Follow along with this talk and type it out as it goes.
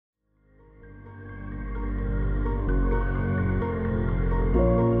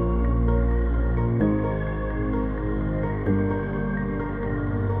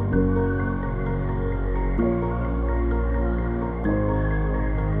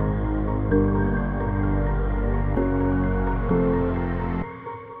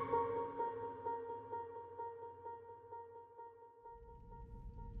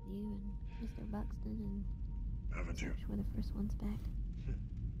you. We're the first ones back.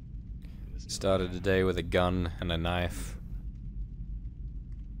 Started the day with a gun and a knife.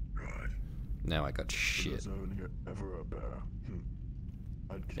 Right. Now I got shit. There's only ever a bear.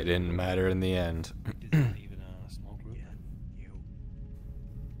 It didn't matter in the end. Even a small group.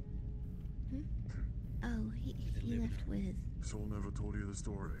 Oh, he left with. Saul never told you the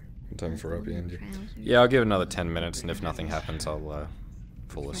story. Time for Uppy and you. Yeah, I'll give it another 10 minutes, and if nothing happens, I'll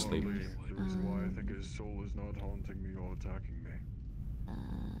fall asleep. Probably the reason why I think his soul is not haunting me or attacking me.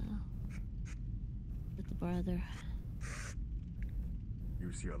 With the brother.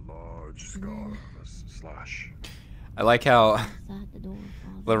 You see a large scar on a slash. I like how Outside the door,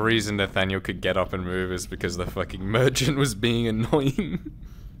 the reason Nathaniel could get up and move is because the fucking merchant was being annoying.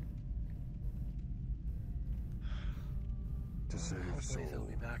 To save Saul. They'll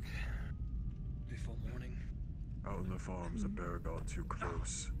be back before morning. Out in the farms, a bear got too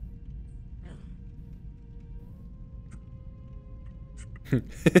close.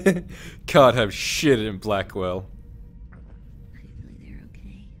 Can't have shit in Blackwell. Hopefully they're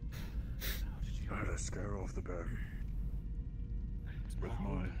okay. I had to scare off the bear. With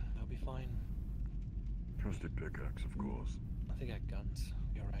my They'll be fine. trusted pickaxe, of course. I think I got guns.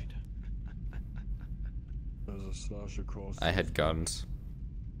 You're right. There's a slash across. I had guns.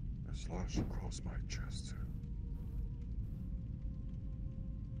 A slash across my chest.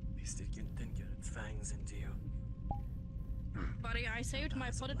 At least it didn't get its fangs into you. Buddy, I saved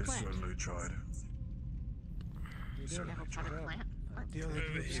my potted It plant. certainly tried. You don't have a potted plant? What? The other You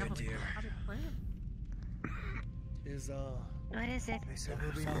group have a dear. potted plant? Is What is it? They said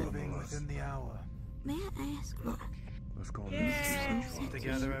we'll be moving within the hour. May I ask what? Let's call it. Yeah.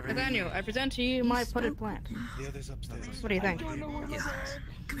 together every Nathaniel, I present to you my potted plant. The others upstairs. What do you think?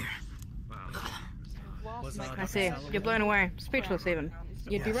 I see. You're blown away. Speechless even.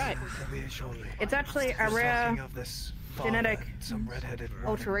 You'd be right. They'll be here shortly. It's actually a Talking rare of this farmer, genetic some red-headed woman.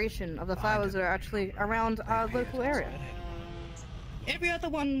 alteration of the flowers that are actually around our local area. Every other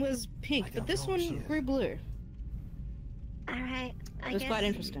one was pink, but this one grew blue. Alright, I It was guess. quite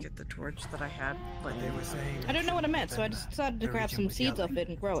interesting. Get the torch that I had. But they were saying I don't know what it meant, so I just decided to the grab region some was seeds off yelling. it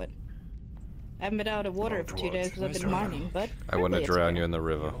and grow it. I haven't been out of water for 2 days because I've been mining, but I want to hopefully it's drown good. you in the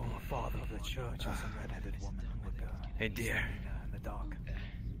river. your father of the church was a red-headed woman with Hey dear. in the dark.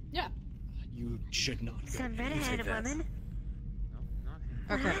 Yeah. You should not. Some red-headed woman?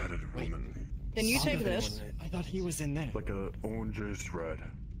 Okay. Red-headed woman. Then you take this. I thought he was in there. Like a orangish red.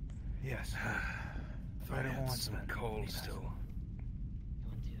 Yes. I Thread of had horns some and cold still.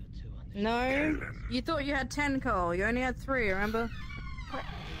 No, you thought you had 10 coal. You only had 3, remember?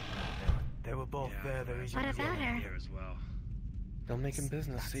 They were both there. The region What was about yelling. her? They'll make him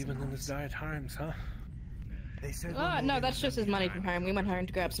business even in his dire times, huh? They said Oh, we're no, moving that's just his within money the from hour. home. We went home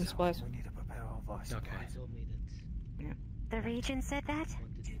to grab some supplies. We need to prepare all of our supplies. The Regent said that?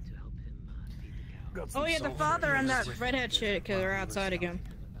 Got some Oh yeah, the sulfur father and here. that redhead chick are outside again.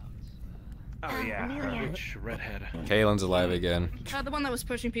 Oh yeah, Amelia. which redhead? Kaylin's alive again. The one that was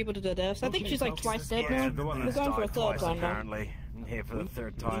pushing people to their deaths. I think she's like twice dead now. The one We're that's going for a died third twice, time now. apparently. I'm here for the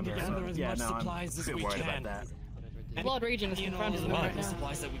third time. to gather as yeah, much no, supplies I'm as a bit we worried can. about that. Blood region is confronting them right now.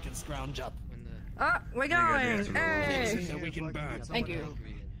 supplies that we can scrounge up. Ah, we're going! Hey! That we can burn. Thank you.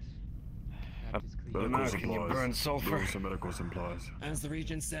 Medical Can you supplies. burn sulfur? Those are medical supplies. As the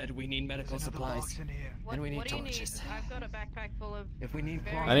regent said, we need medical There's another supplies. box in here. And we need torches. I've got a backpack full of... If we need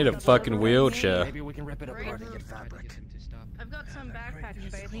I need a fucking wheelchair. maybe we can rip it apart and get fabric. I've got some backpack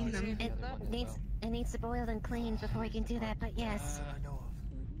space. Clean them. It needs to boil and clean before we can do that, but yes. I know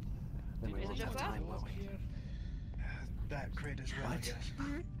of. Then we Is it won't just have that? time, will we? That crate is red, I guess.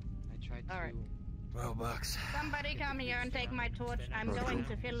 Alright. Robux. Somebody come here and take my torch. I'm going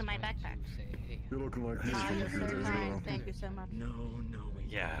to fill my backpack. You're looking like me Ah, from you're a few so days kind. ago. Thank you so much. No.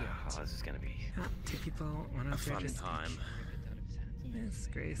 Yeah, this is gonna be Two people, one a of fun time. Miss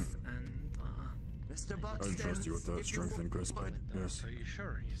Grace and Mr. I Buxton. trust you with that strength and grip. Yes. Are you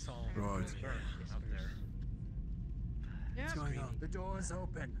sure you saw Right. the bird up there? Yeah. What's going on? The door is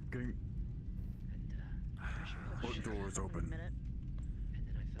open. Getting... What door is open?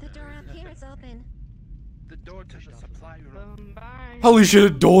 The door up here is open. The door to the supply room. Bye. Holy shit,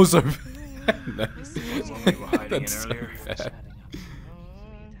 the door's open. This is the one we were hiding in That's so earlier. bad.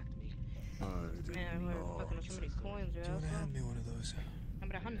 Man, we're fucking with so many coins, Do you yeah. want to hand me one of those? I'm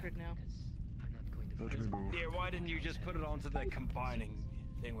at 100 now. Let me move. Dear, why didn't you just put it onto the combining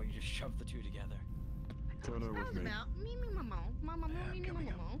thing where you just shove the two together? Turn her with me. How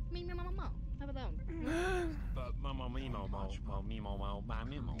about that one? But mama me mo mo mo me mo mo ma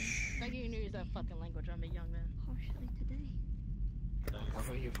me mo. Like you knew use that fucking language. I'm a young man. Partially today.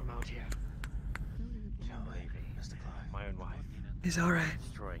 Cover you from out here. My own wife. He's alright.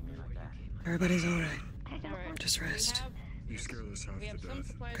 Destroying me like that. Everybody's alright. Alright. Just rest. You scare us half We have to some death.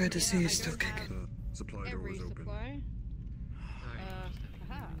 supplies. Good to we see have. you I still don't have kicking. The supply door every is open. supply.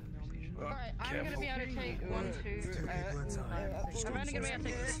 Aha. Alright, I'm gonna be able to take one, two, I'm only gonna be able to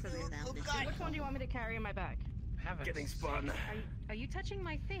take this. Which one do you want me to carry in my bag? Getting spun. Are you touching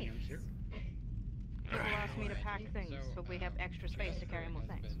my things? People ask me to pack things, but we have extra space to carry more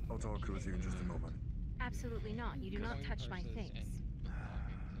things. I'll talk with you in just a moment. Absolutely not. You do not touch my things.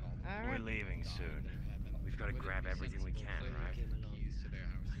 We're Alright. leaving soon. We've got to grab everything we can, right?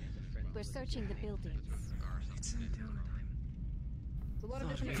 We're searching the buildings. It's a lot of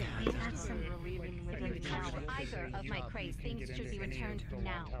different We things. have some We're leaving within an hour. either of my crates. Things should be returned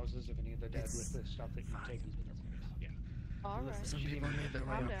now. Alright. Some people made their way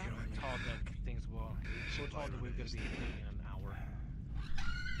Calm up down. here. Told that things were so told that we're gonna be leaving in an hour.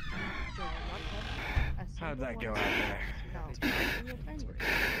 How'd that go out there?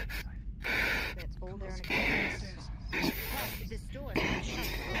 It's all there in a This door is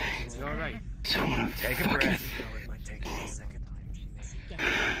shut. You alright? Someone Take a breath. It might take me a second.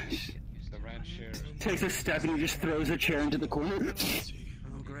 The rancher. Takes a step and he just throws a chair into the corner.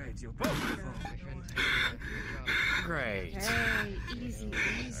 Oh, great. You'll Great. Hey, easy,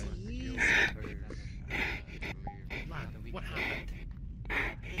 easy, easy. What happened?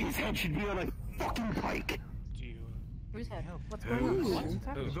 His head should be on a fucking pike. Who's head? What's going on? What's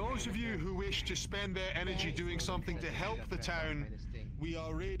happening? Those of you who wish to spend their energy doing something to help the town, we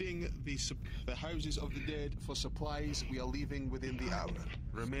are raiding the houses of the dead for supplies. We are leaving within the hour.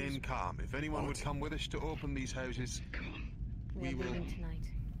 Remain calm. If anyone would come with us to open these houses, We are leaving tonight.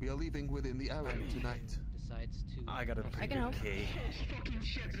 we are leaving within the hour tonight. I got a pretty good key.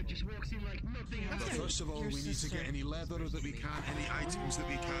 But first of all, we need to get any leather that we can, any items that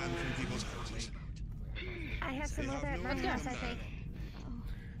we can from people's houses. I have some leather at my house, I think.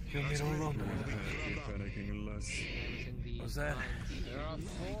 You'll need a rope. You're panicking less. What's that?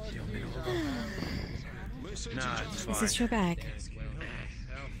 Listen Nah, to it's Is fine. this your bag?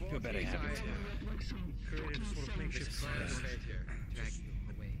 Feel better having it.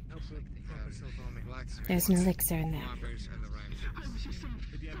 There's an elixir in there.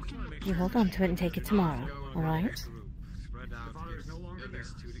 You hold on to it and take it tomorrow, alright?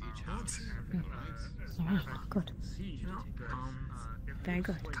 Alright, good. Very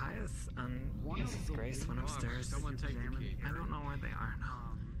good. Caius and Mrs. Grace went upstairs. I don't know where they are now.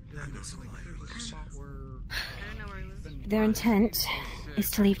 Their intent is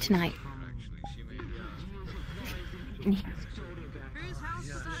to leave tonight.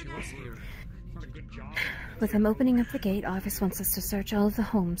 With them opening up the gate, Arvis wants us to search all of the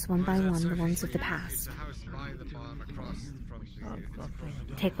homes one by one, the ones of the past.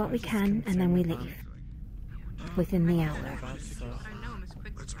 Take what we can, and then we leave. Within the hour.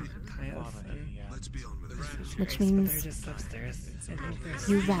 Let's be on with it. Which means They're just upstairs.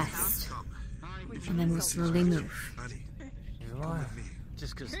 you rest, and then we'll slowly move.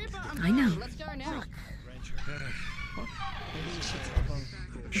 Just because. I know. Let's go now.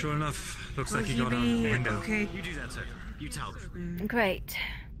 Sure enough, looks like you got out the window. Okay. You do that, sir. You tell them. Great.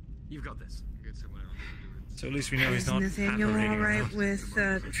 You've got this. So at least we know he's Is not Nathaniel apparating alright around. with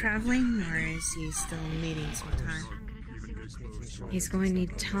traveling, or is he still needing some time? He's going to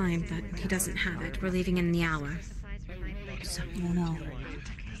need time, but he doesn't have it. We're leaving in the hour. So you'll know.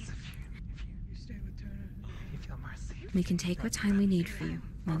 We can take what time we need for you.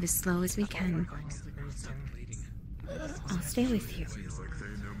 Move as slow as we can. I'll stay with you. Seems like they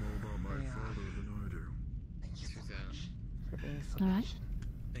know more about my father than I do. Alright?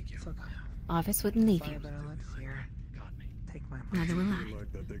 Thank you. Arvis wouldn't leave you. Take my Neither will I.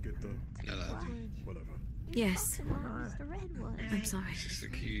 Like that they get the... Whatever. Yes. The red one. I'm sorry. This is the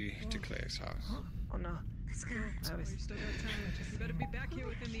key to Claire's house. Oh no. I was... You better be back here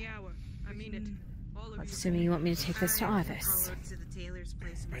within the hour. I mean it. All of you. Assuming you want me to take this to Arvis.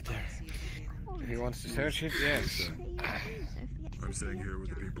 Right there. If he wants to search it, yes. I'm staying here with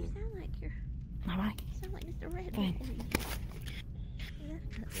the people. Alright. Fine.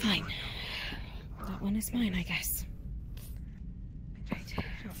 Fine. That one is mine, I guess. Right. I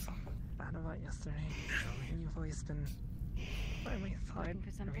feel so bad about yesterday. You've always been by my side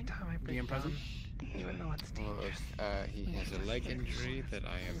every time I break down. Even though it's dangerous. He has a leg injury that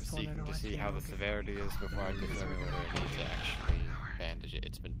I am seeking to see how the severity is before I determine whether I need to actually bandage it.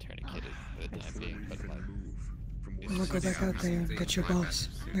 It's been tourniqueted for the time being, but like... We'll go back out there and get your boss.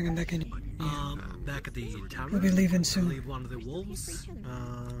 Bring him back in. Back at the tower. We'll be leaving soon. I believe one of the wolves.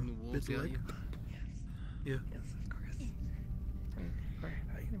 Little leg. Yeah. Yes, of course. Where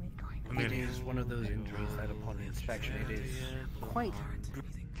are you gonna be going? It is one of those injuries that upon inspection it is quite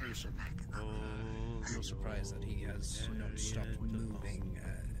gruesome. No surprise that he has not stopped moving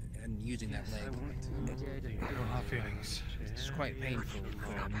and using that leg. I don't have feelings. It's quite painful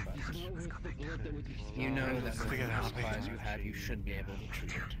for him, but you know that with the supplies you have, you should be able to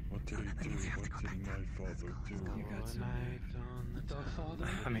treat it. What did he do? What did my father do? You got some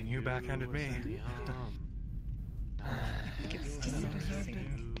I mean, you backhanded me.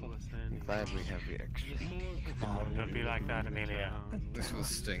 I'm glad we have the extra. Come on, don't be like that, Amelia. This will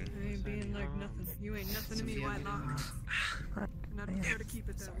sting. I ain't being like nothing. You ain't nothing to me, Whitelock. And I prefer to keep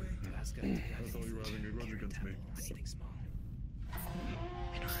it that way. I thought you were having a grudge against me.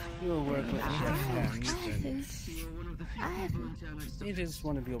 You'll work with hands, and it is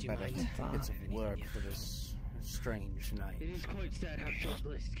one of your better bits of work for this strange night. It is quite sad how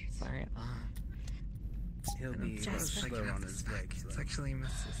short-lived. Sorry. He'll be slow on his leg. It's actually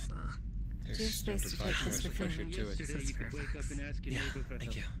Mrs. Do you have space to take this with him? Yesterday you could wake up and ask your neighbor for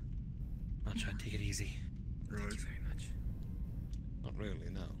Thank you. I'll try to take it easy. Right. Thank you very much. Not really,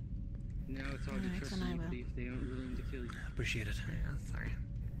 no. Now it's hard to trust anybody if they aren't willing to kill you. Appreciate it. Yeah, sorry.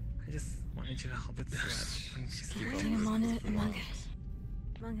 I just wanted you to help with the sweat. She's Putting him on it among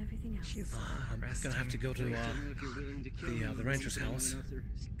everything else. She's I'm gonna have to go to the rancher's house.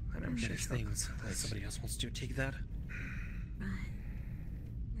 And I'm sure Finish things. Somebody else wants to take that. Right.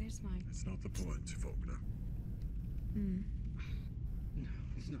 Where's mine? It's not the point, Faulkner. Hmm. No,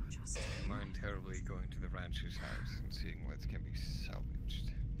 it's not. Just I mind terribly going to the rancher's house and seeing what can be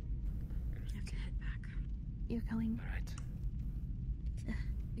salvaged. I have to head back. You're going. Alright.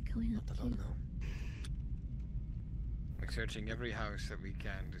 You're going up to. Like searching every house that we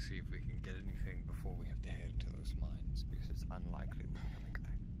can to see if we can get anything before we have to head to those mines, because it's unlikely we're coming back.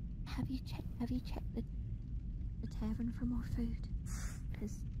 Have you checked the tavern for more food?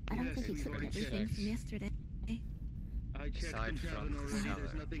 Because I don't think you cooked everything from yesterday. I checked Aside the from tavern the already, cellar,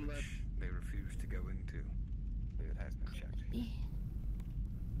 there's nothing left. they refuse to go into. It has been checked. Yeah.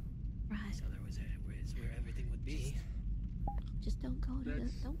 Right. Cellar was where everything would be. Just don't go to the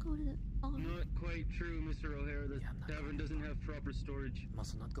farm. Not quite true, Mr. O'Hara. The tavern doesn't have proper storage. I'm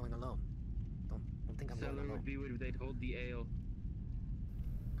also not going alone. Don't think I'm going Cellar alone. would be where they'd hold the ale.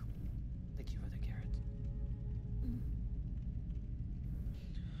 Thank you for the carrot.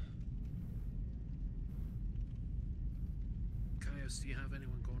 Caius, do you have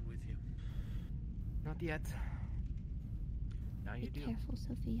anyone going with you? Not yet. Now you Be do. careful,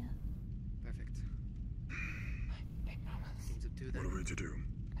 Sophia. Perfect. Things to do What then. are we to do?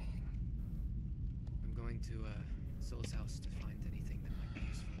 I'm going to Sol's house to find anything that might be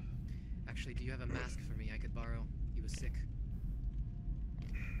useful. Actually, do you have a mask for me I could borrow? He was sick.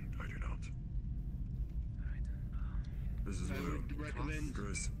 I do not. Alright. This is I where would recommend.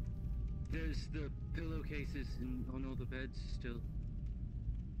 Chris. There's the pillowcases on all the beds still.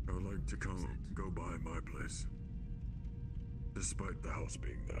 I would like to go by my place. Despite the house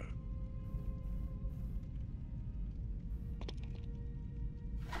being there.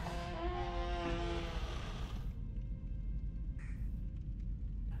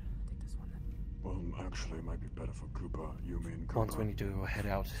 Take this one then. Well, actually, it might be better for Cooper. You mean Cooper? Once we need to head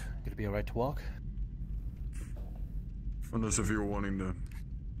out, gonna be alright to walk? Unless if you're wanting to.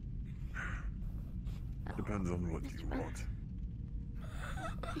 Depends on what you want.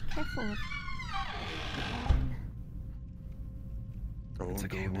 Be careful. It's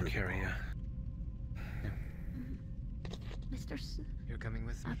okay, we'll carry you. Mr. You're coming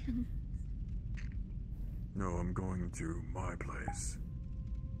with me? No, I'm going to my place.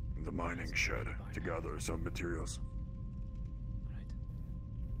 The mining shed to gather some materials.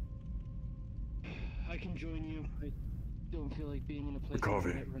 I can join you. I don't feel like being in a place Coffee.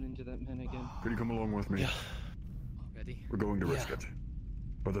 where I might run into that man again. Could you come along with me? Yeah. Ready? We're going to risk it.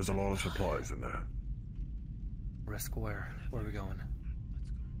 But there's a lot of supplies in there. Risk where? Where are we going?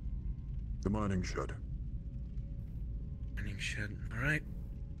 The mining shed. Mining shed. Alright.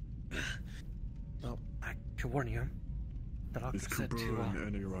 Well, I can warn you. The doctor Is said Cooper to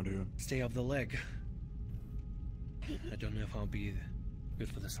and Annie around here? stay off the leg. I don't know if I'll be good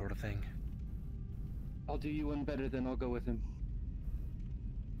for this sort of thing. I'll do you one better, then I'll go with him.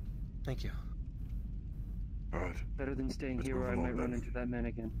 Thank you. Alright. Better than staying Let's here move where I along might run then. into that man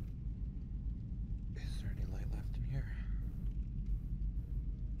again. Is there any light left in here?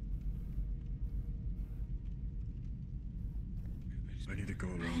 I need to go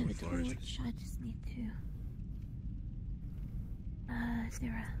I along have a with light. torch. I just need to. Is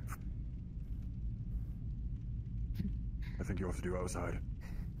there a? I think you have to do outside.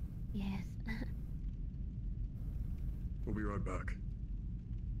 Yes. We'll be right back.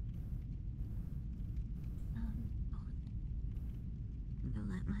 gonna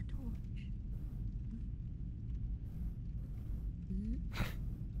light my torch.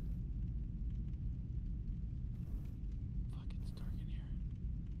 Fuck, it's dark in here.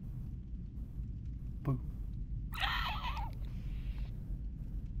 Boo.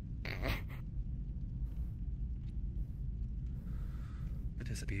 It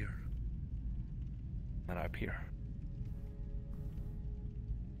disappear. And I appear.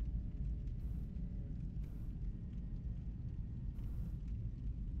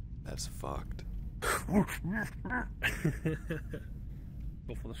 That's fucked. Go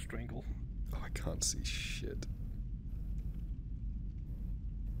for the strangle. Oh, I can't see shit.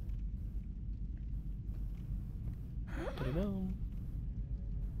 Put it on.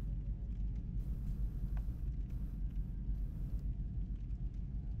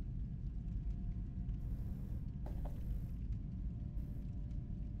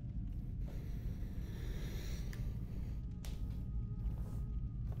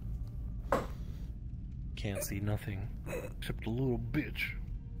 Can't see nothing except a little bitch.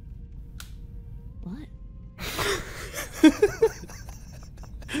 What?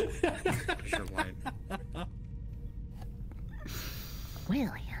 Sure, white.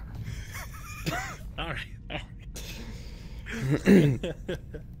 William. Alright.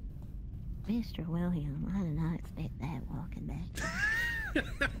 Mr. William, I did not expect that walking back.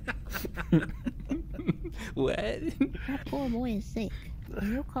 What? That poor boy is sick,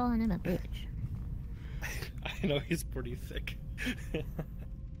 and you're calling him a bitch. I know he's pretty thick.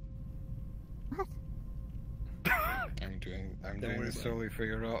 What? I'm doing this solely for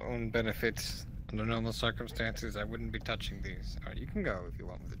your own benefits. Under normal circumstances, I wouldn't be touching these. Alright, you can go if you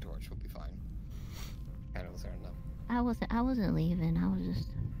want with the torch. We'll be fine. Candles are enough. I wasn't leaving. I was just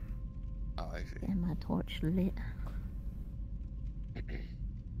Oh, I see. getting my torch lit. Oh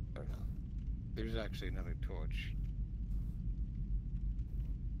no. There's actually another torch.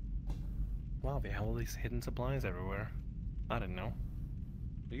 Wow, they have all these hidden supplies everywhere. I didn't know.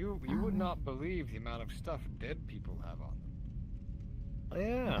 You would not believe the amount of stuff dead people have on them. Oh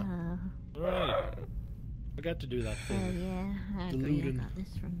yeah. Right. Forgot to do that Oh thing. yeah, I The agree. I looting. got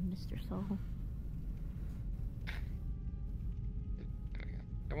this from Mr. Soul.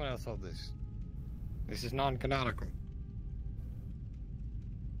 Someone else saw this. This is non-canonical.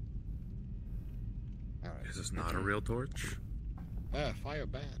 Alright. Is this not a real torch? Fire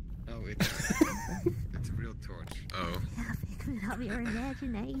bad. No, it's it's a real torch. Oh. Figment of your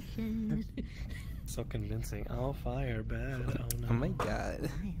imagination. So convincing. Oh, fire bad. Oh no. Oh my god.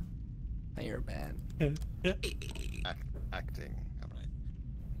 Fire bad. Acting. Alright.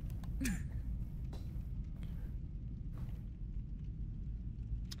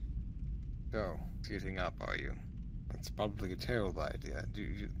 So, suiting up, are you? That's probably a terrible idea.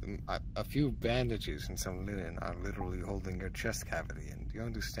 A few bandages and some linen are literally holding your chest cavity in. Do you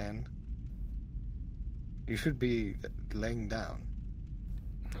understand? You should be laying down.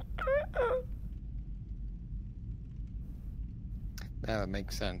 Yeah, that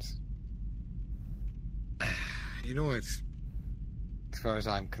makes sense. You know what? As far as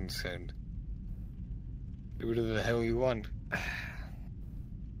I'm concerned, do whatever the hell you want.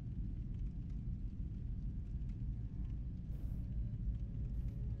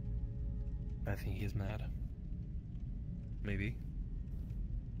 I think he's mad. Maybe.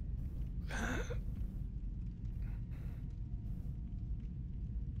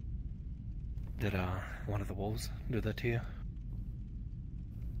 Did one of the wolves do that to you?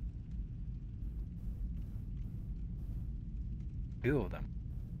 Two of them.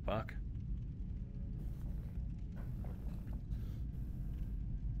 Fuck.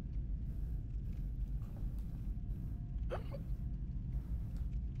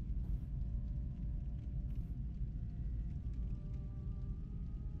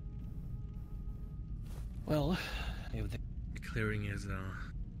 Well, if the clearing is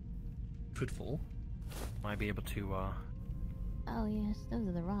fruitful, might be able to Oh yes, those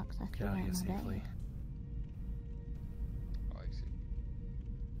are the rocks I get threw out out here my safely. bag. Oh, I see.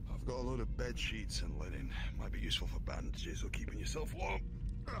 I've got a load of bed sheets and linen. Might be useful for bandages or keeping yourself warm.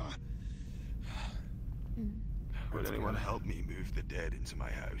 Would anyone help me move the dead into my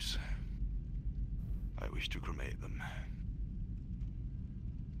house? I wish to cremate them.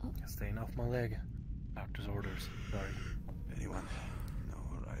 Staying off my leg. Doctor's orders. Sorry. Anyone? No,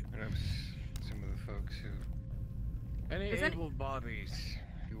 alright. Perhaps some of the folks who... Any able bodies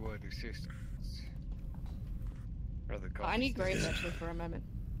who would assist us. Rather I need Grace actually for a moment.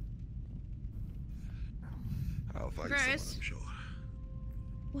 I'll find Grace? someone, I'm sure.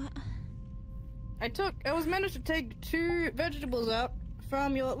 What? I was managed to take 2 vegetables out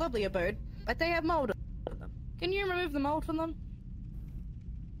from your lovely abode, but they have mold on them. Can you remove the mold from them?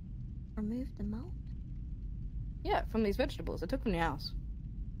 remove the mold? Yeah, from these vegetables. I took from the house.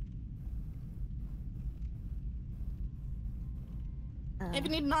 If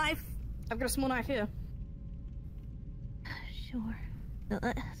you need a knife, I've got a small knife here. Sure. Well,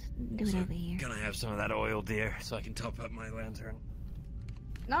 let's do it over here. Can I have some of that oil, dear, so I can top up my lantern?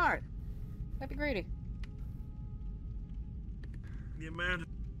 No, don't be greedy. The amount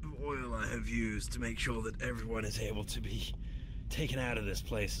of oil I have used to make sure that everyone is able to be taken out of this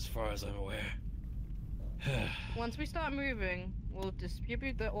place, as far as I'm aware. Once we start moving, we'll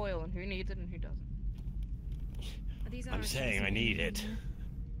distribute the oil and who needs it and who doesn't. I'm saying I need it.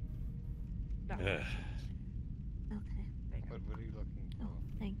 No. Okay. What are you looking for? Oh,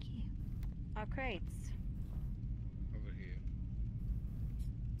 thank you. Our crates. Over here.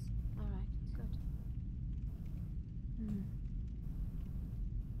 Alright, good.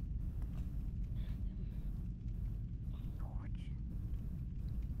 Torch.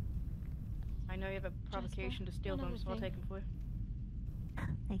 I know you have a provocation to steal them, so I'll take them for you.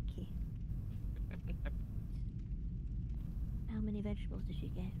 Thank you. How many vegetables did you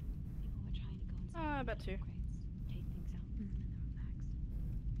get? About 2.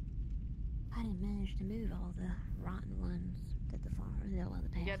 I didn't manage to move all the rotten ones that the farmer,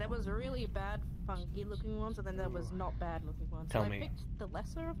 Yeah, there was really bad, funky-looking ones, and then there was not bad-looking ones. Tell so me. I picked the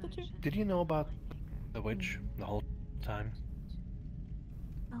lesser of the 2. Did you know about the witch the whole time?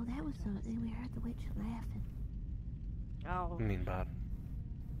 Oh, that was something. We heard the witch laughing. Oh. I mean, but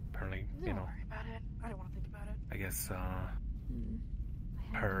apparently, you Don't know, worry about it. I don't want to think about it. I guess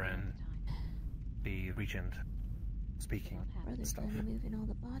her and the regent speaking Brother's stuff. gonna be moving all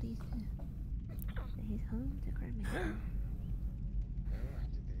the bodies to his home to cremate. Did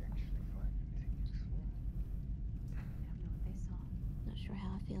they actually find anything useful? Not sure how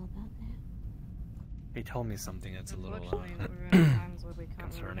I feel about that. He told me something that's a little Unfortunately, we're in times where we can't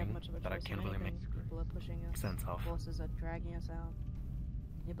really concerning, have much of a but I choice can't in really make anything. People are pushing us. sense of. Forces are dragging us out,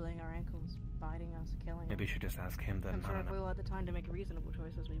 nibbling our ankles, biting us, killing Maybe you us. should just ask him then. I'm I sure don't if we know. all had the time to make reasonable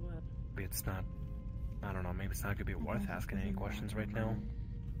choices, we would. Maybe it's not. I don't know. Maybe it's not gonna be worth asking any questions right now.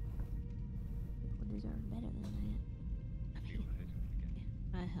 People deserve better than that.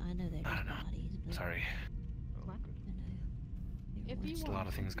 I know they're I just don't know. bodies, but Sorry. What? I If you There's want, a lot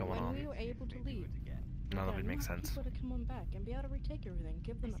of things going when on. we were able to leave, None of it makes sense. People to come on back and be able to retake everything,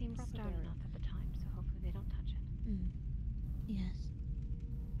 give them They a seem proper starved burial. enough at the time, so hopefully they don't touch it. Yes.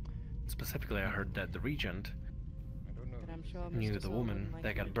 Specifically, I heard that the regent But I'm sure knew Mr. the Seilg woman wouldn't like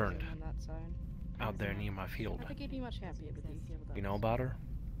that got you burned being on that side. out there near my field. I think he'd be much happier with you here with us. You know about her?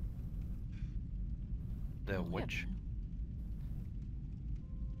 The witch?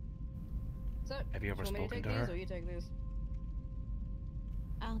 So, Have you ever want me spoken to to take these, her? or you take these?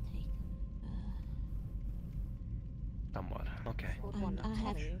 I'll take them. Somewhat. Okay. One I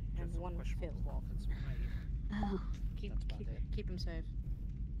have- Tommy and one Phil. Oh, Keep him safe.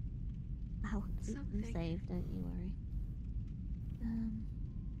 I'll keep them safe, don't you worry.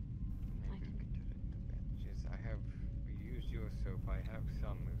 I have used your soap. I have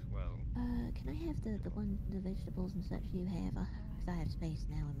some as well. Can I have the vegetables and such you have? Because I have space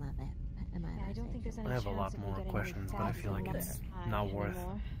now in my back. I don't think there's any I have a chance lot of me more getting questions, but I feel like enough it's time not worth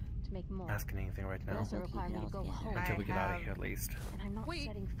anymore to make more. asking anything right now. Also require me to go home. Until we get out of here, at least. And I'm not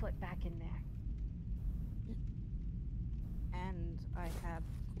setting foot back in there. And I have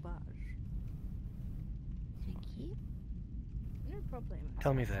courage. Thank you. No problem.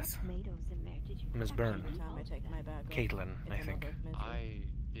 Tell me this. Tomatoes in there. Did you? Ms. Byrne. Every time I take my bag off, Caitlin, it's I think. another misery. I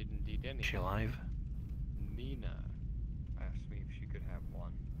didn't eat any. Is she alive? Nina asked me if she could have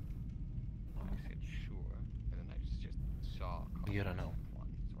one. I said sure, and then I just saw. You don't know. One,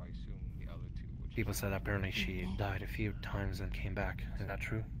 so I assumed the other two would. People said apparently she died a few times and came back. Is that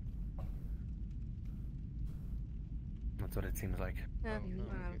true? That's what it seems like. Yeah, I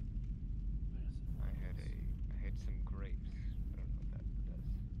had some grapes. I don't know what that does.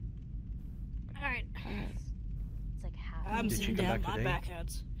 Alright. It's like half. I'm Did she sitting come down, back my today? back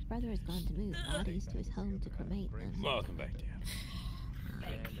hurts. Brother has gone to move bodies to his home to cremate them. Welcome back, dear.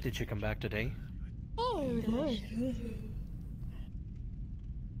 Did she come back today? Oh,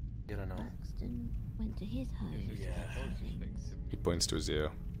 You don't know. Buxton went to his home. He points to his ear.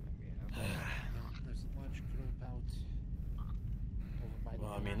 There's a large group out over by the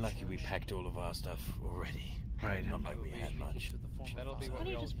Well, I mean, lucky we packed all of our stuff already. Right. Not like we had much. That'll be Why what don't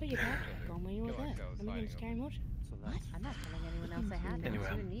you we just all put your backpack on when you were feel like there? I was I mean, you fighting didn't carry much. I'm not telling anyone else I had. Anyway, You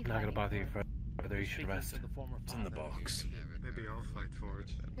I'm need not gonna money. bother you further. You should rest. It's in the box. Maybe I'll fight for it.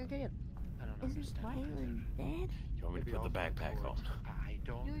 Go get it. I don't Isn't understand. Caitlin dead? You want me to put the backpack on? I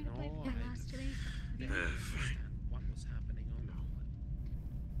don't You know. played for last today? I don't understand what was happening on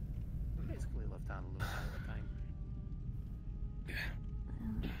that'll lose half the time.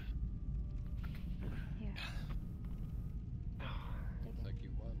 Here. It's like you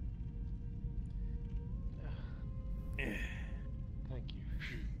won. Thank you.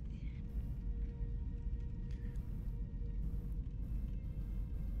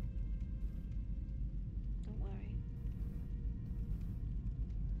 Don't worry.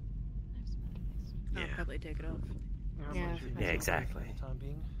 I'll probably take it off. Yeah. Yeah, exactly. For the time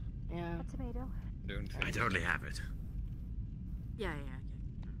being. Yeah. A tomato. I totally have it. Yeah, okay.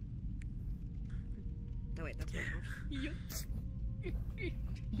 Oh wait, that's I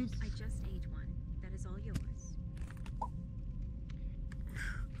just ate one. That is all yours.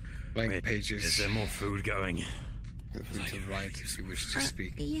 Blank pages. Is there more food going? Feel free to write if you wish to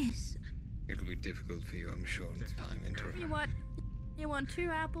speak. Yes. It'll be difficult for you, I'm sure, in time interval. You want 2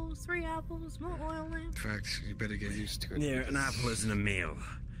 apples, 3 apples, more oil lamp? In fact, you better get used to it. Yeah, an apple isn't a meal.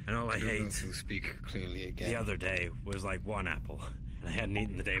 And all I hate to speak clearly again. the other day was like 1 apple. And I hadn't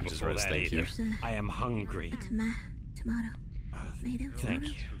eaten the day Just before rest, that thank either. you. I am hungry. Tomato. Tomato. Thank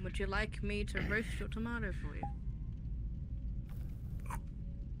you. Would you like me to roast your tomato for you?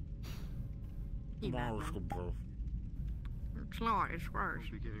 It's not, it's gross.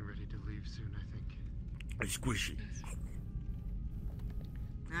 We'll be getting ready to leave soon, I think. squishy.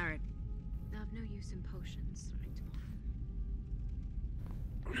 Alright. Of no use in potions.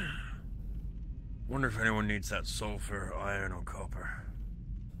 Wonder if anyone needs that sulfur, iron, or copper.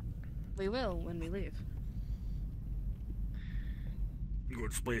 We will when we leave. You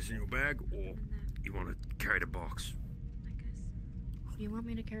got space in your bag, or you want to carry the box? You want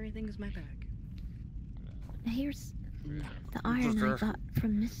me to carry things in my bag? Here's the iron I got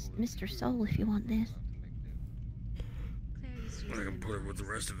from Mr. Soul if you want this. I can put it with the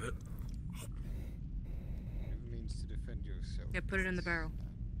rest of it. It means to defend yourself. Yeah, put it in the barrel.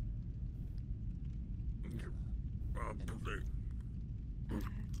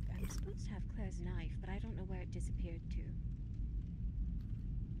 I'm supposed to have Claire's knife, but I don't know where it disappeared to.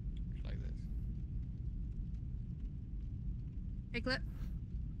 Like this. Hey, Clip.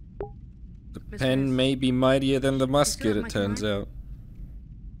 The pen may be mightier than the musket, my it turns out.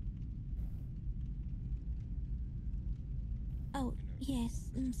 Oh, yes,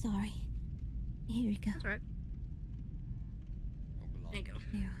 I'm sorry. Here you go. That's right. There you go.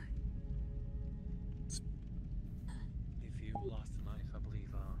 Here. If you lost the knife, I believe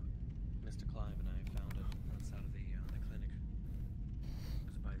Mr. Clive and I found it outside of the clinic. It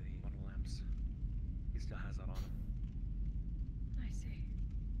was by the model lamps. He still has that on him. I see.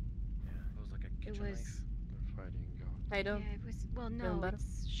 Yeah, it was like a kitchen was- knife. We're fighting God. How you doing? Yeah, it was. Well, Feeling no, better?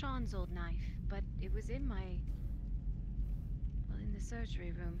 it's Sean's old knife, but it was in my. Well, in the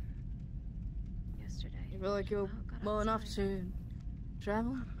surgery room. Yesterday. You feel like you're well enough to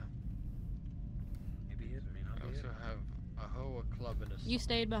travel? Maybe it, may not I be also it. have a hoe, a club, and a You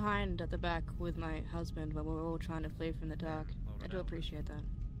stayed behind at the back with my husband when we were all trying to flee from the dark. I do appreciate that.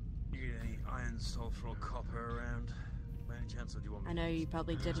 Need any iron, sulfur, or copper around? By any chance, or do you want me I know you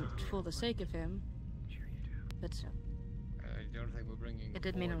probably didn't for the sake of him, Sure you do. but still. I don't think we're bringing It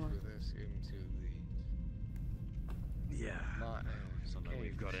did mean a forward lot. with this into the... Yeah. So now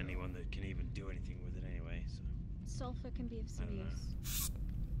we've got so- anyone that can even do anything with it anyway, so... Sulfur can be of some I don't know. use.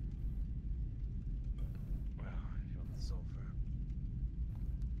 Well, if you want the sulfur...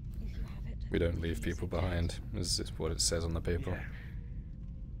 If you have it. We don't leave people behind, is what it says on the paper. Yeah.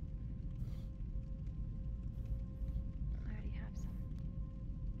 I already have some.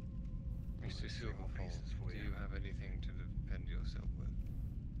 Mr. Silverfall, do you have anything to defend yourself with?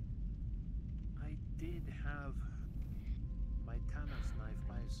 I did have my Thanos knife,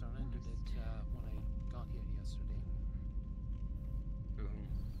 but I surrendered it when I got here yesterday. To whom?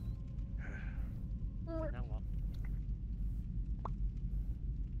 Now what?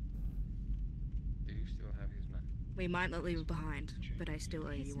 Do you still have his knife? We might not leave it behind, but I still owe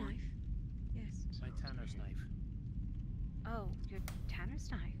His you one. knife? Yes. My Tanner's knife. Oh, your Tanner's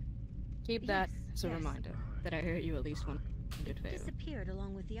knife. Keep that Yes, as a yes. reminder. That I owe you at least one good favor. Disappeared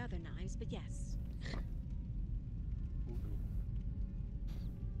along with the other knives, but yes.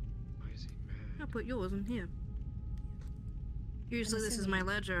 Why is he mad? I'll put yours in here. Usually this is my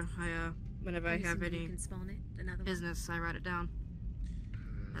ledger. Whenever I have Assuming you any can spawn it, another one. business, I write it down.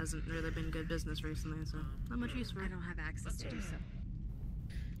 Hasn't really been good business recently, so not much use for I it. don't have access to do so.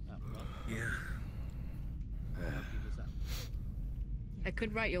 Well, Yeah. how lucky was that? I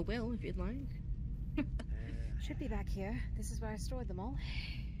could write your will if you'd like. Should be back here. This is where I stored them all.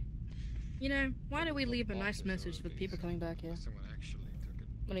 You know, why don't we leave a nice message for the people coming back here? Someone actually took it.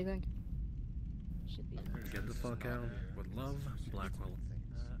 What do you think? Should be. Get the fuck out. With love, Blackwell.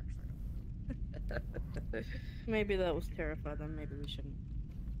 Maybe that was terrified, then maybe we shouldn't.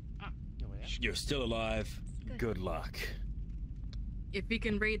 You're still alive. Good luck. If he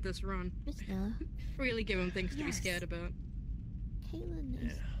can read this run, really give him things to be scared about. Caitlin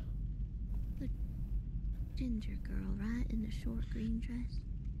is the ginger girl, right? In the short green dress?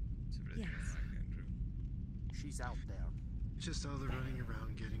 Yes. She's out there. Just all the running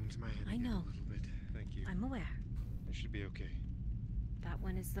around getting to my head I again know. a little bit. Thank you. I'm aware. I should be okay. That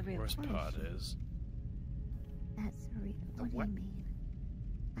one is the real Worst one. part is... That's the real. What do you mean?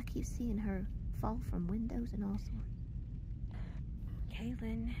 I keep seeing her fall from windows and all sorts.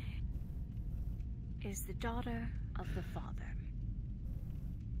 Kaylin is the daughter of the father.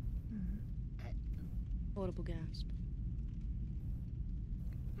 Audible gasp.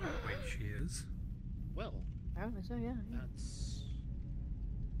 Wait, she is? Well, Apparently so, yeah. that's...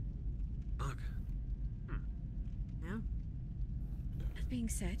 Look. Yeah. That being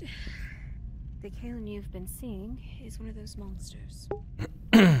said, the Kaylin you've been seeing is one of those monsters.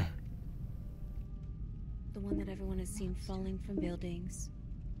 The one that everyone has seen falling from buildings.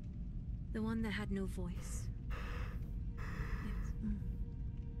 The one that had no voice. Yes.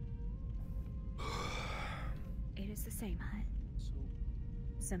 It is the same.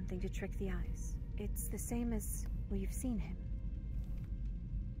 Something to trick the eyes. It's the same as where you've seen him.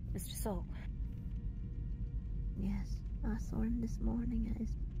 Mr. Soul. Yes, I saw him this morning at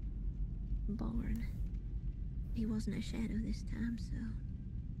his barn. He wasn't a shadow this time, so...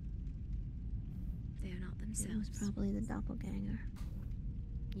 They are not It was themselves. probably the doppelganger.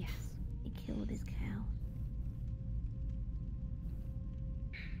 Yes. He killed his cow.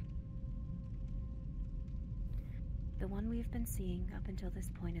 The one we've been seeing up until this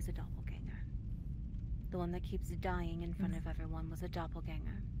point is a doppelganger. The one that keeps dying in front of everyone was a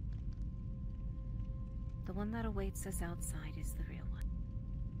doppelganger. The one that awaits us outside is the real one.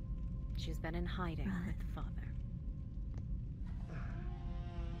 She's been in hiding with the father.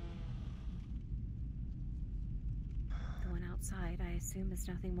 The one outside, I assume, is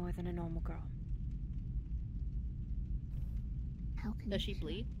nothing more than a normal girl. How can Does she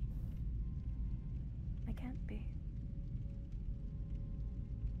bleed? I can't be.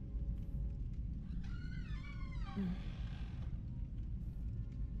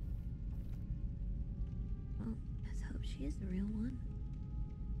 Well, let's hope she is the real one.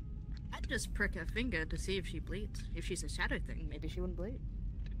 I'd just prick her finger to see if she bleeds. If she's a shadow thing, maybe she wouldn't bleed.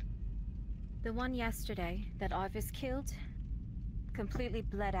 The one yesterday that Arvis killed completely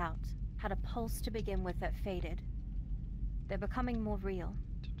bled out. Had a pulse to begin with that faded. They're becoming more real.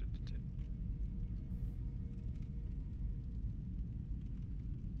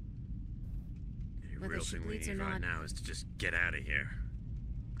 The Whether real she thing we bleeds or need right not- now is to just get out of here.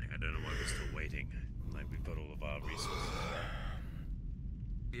 Like, I don't know why we're still waiting. Like, we've got all of our resources.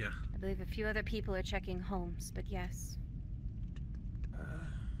 Yeah. I believe a few other people are checking homes, but yes.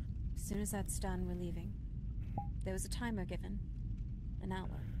 As soon as that's done, we're leaving. There was a timer given. An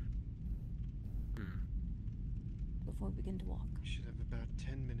hour. Before we begin to walk. Should have about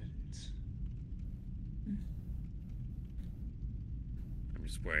 10 minutes. I'm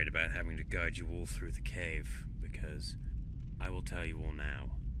just worried about having to guide you all through the cave, because I will tell you all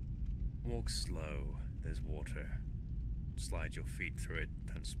now. Walk slow, there's water. Slide your feet through it,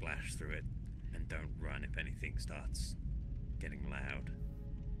 don't splash through it, and don't run if anything starts getting loud.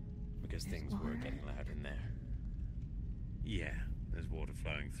 Because things were getting loud in there. Yeah, there's water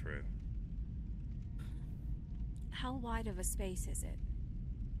flowing through. How wide of a space is it?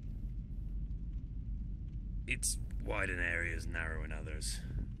 It's wide in areas, narrow in others.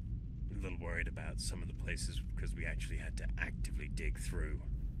 A little worried about some of the places because we actually had to actively dig through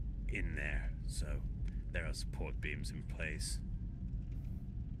in there, so there are support beams in place.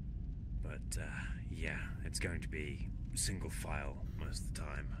 But, yeah, it's going to be single file most of the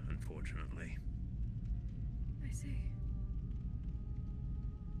time, unfortunately. I see.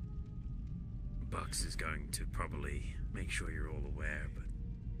 Bucks is going to probably make sure you're all aware, but...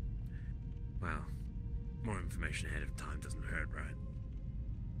 well, more information ahead of time doesn't hurt, right?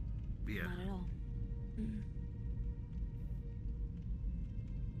 Yeah. Not at all.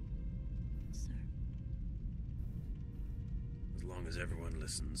 Sir. As long as everyone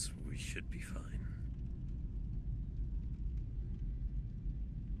listens, we should be fine.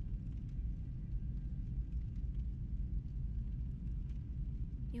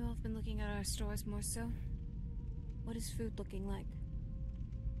 You all have been looking at our stores more so? What is food looking like?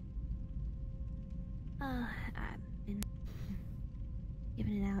 I've been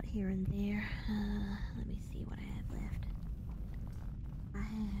giving it out here and there. Let me see what I have left. I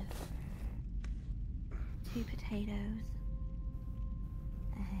have 2 potatoes.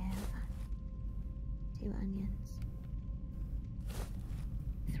 I have 2 onions,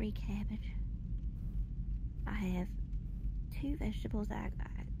 3 cabbage. I have 2 vegetables I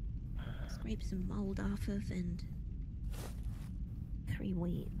scraped some mold off of, and 3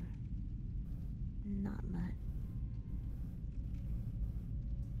 wheat. Not much.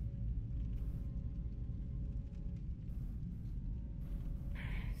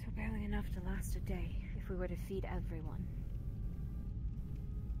 So barely enough to last a day if we were to feed everyone.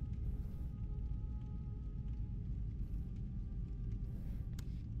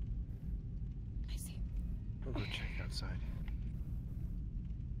 I see. We'll go check outside.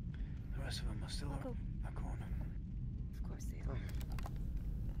 The rest of them are still up. Are going. Of course they are.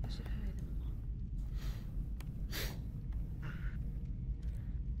 I should hurry them along.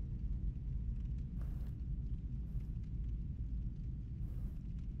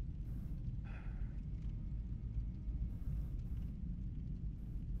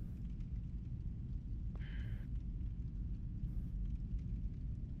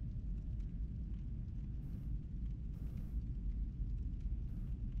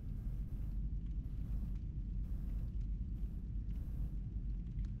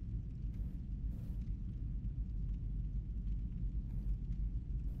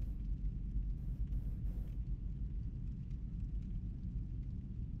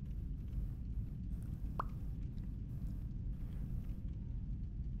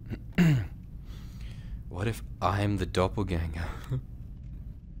 What if I'm the doppelganger?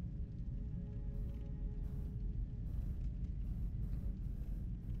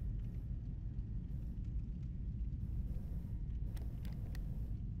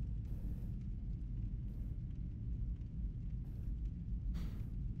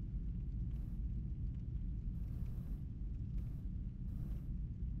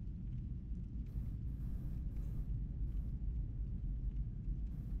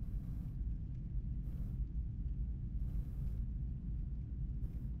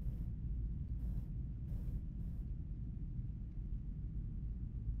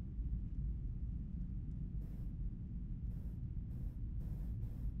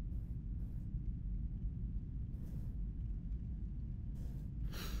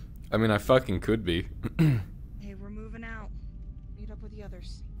 I mean, I fucking could be. Hey, we're moving out. Meet up with the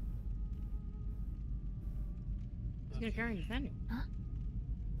others. He's gonna carry Nathaniel. Huh?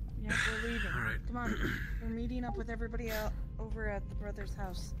 Yeah, we're leaving. All right. Come on. We're meeting up with everybody out over at the brother's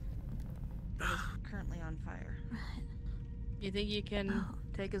house. That is currently on fire. You think you can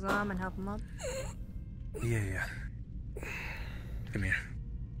take his arm and help him up? Yeah. Come here.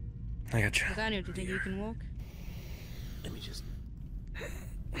 I got you. Nathaniel, do you think you can walk? Let me just.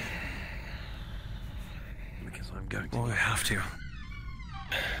 Because I'm going to. Well, I have to.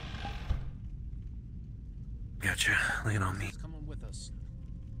 Gotcha. Lay it on me. Come on with us.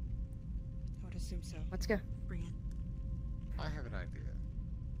 I would assume so. Let's go. Bring it. I have an idea.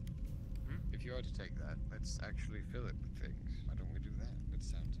 If you are to take that, let's actually fill it with things. Why don't we do that? That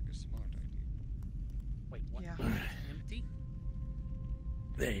sounds like a smart idea. Wait, what? Yeah. Empty?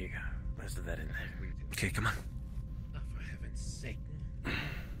 There you go. Let's do that in there. Okay, come on. Oh, for heaven's sake.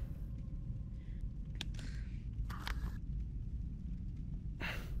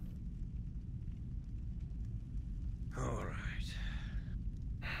 All right.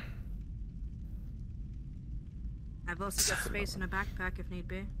 I've also got space in a backpack if need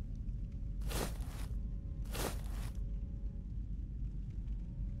be.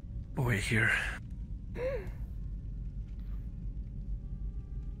 Boy here.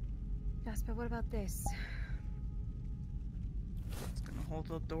 Jasper, what about this? It's gonna hold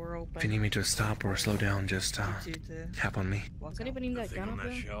the door open. If you need me to stop or slow down, just tap on me. Does anybody need that gun up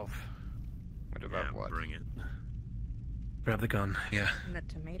there? shelf. What about what? Bring it. Grab the gun. Yeah. And that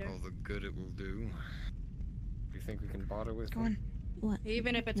tomato. All the good it will do. Do you think we can barter with Go on. What?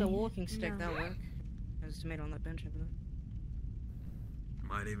 Even if it's a walking stick, No. that'll work. There's a tomato on that bench over there.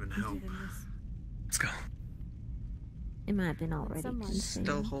 Might even help. Let's go. It might have been already consumed.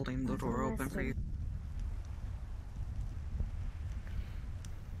 Still holding the door open for you.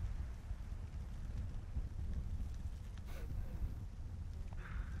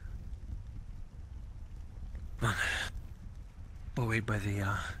 Come on. We'll wait by the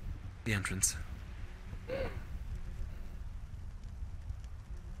entrance.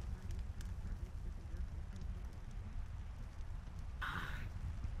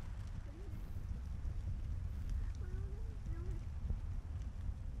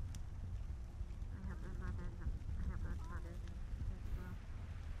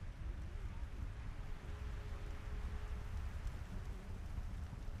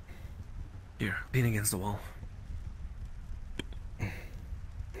 Here, lean against the wall.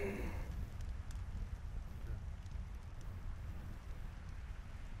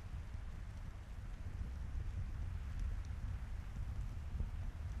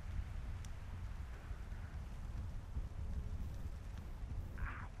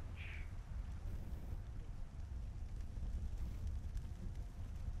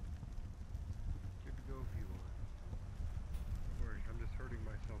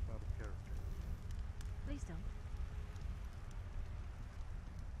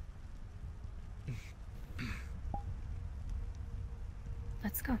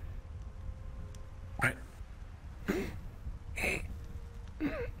 Let's go. Right.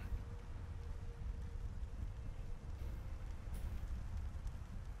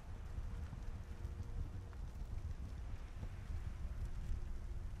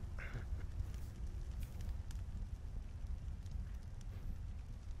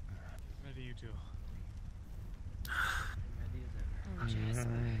 Ready, you two. Oh, Jess.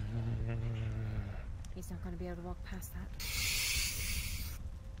 He's not going to be able to walk past that.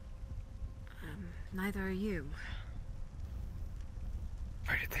 Neither are you.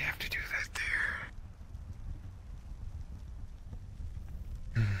 Why did they have to do that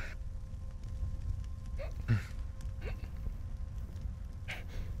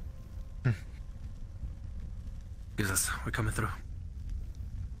there? Jesus, we're coming through.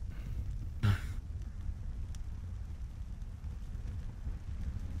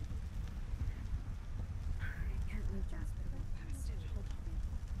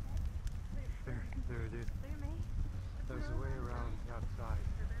 There it is. There's a way around the outside.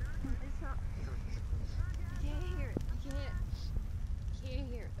 It's not. You can't hear it. You can't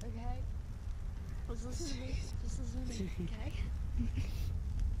hear it, okay? Just listen to me. Just listen to me, okay?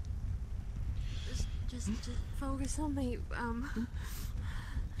 Just focus on me.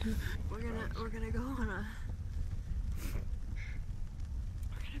 We're gonna go on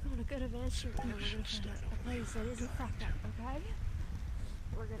a good adventure, and we're gonna find a place that isn't fucked up, okay?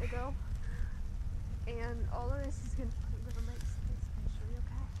 We're gonna go, and all of this is gonna make space eventually,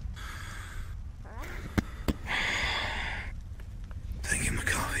 okay? Alright? Thank you,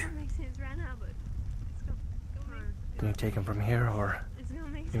 McCarthy. It makes sense right now, but it's gonna make... Can you take him from here, or It's gonna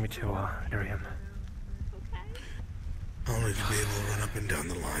make need me sense. to bury him? Only to be able to run up and down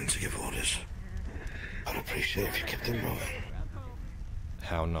the line to give orders. I'd appreciate if you kept him moving.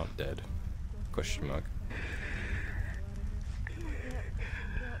 How not dead? Question mark.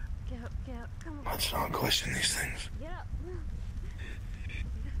 Get up, come on. Let's not question these things. Get up.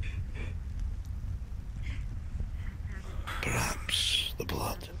 Perhaps the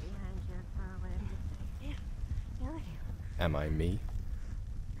blood. Am I me?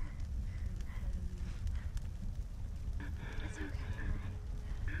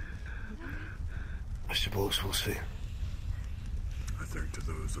 I suppose we'll see. I thank to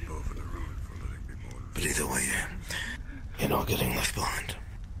those above and around for letting me mourn. But either way, you're not getting left behind.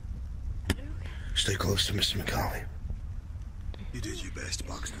 Stay close to Mr. McCarthy. You did your best,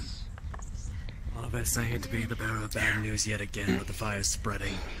 Buxton. All of us, I hate to be the bearer of bad news yet again, but the fire's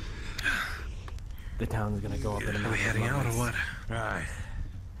spreading. The town's gonna go up in a minute. Are we heading out or what? Right.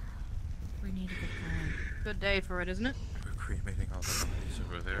 We need a good plan. Good day for it, isn't it? We're cremating all the bodies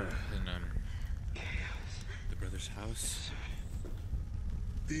over there in the brother's house.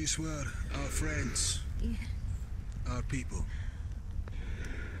 These were our friends. Our people.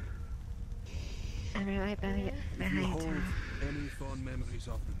 I'm right behind You hold you. any fond memories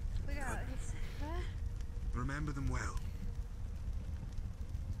of them. Remember them well.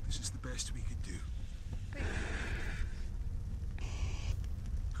 This is the best we could do.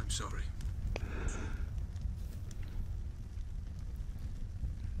 I'm sorry.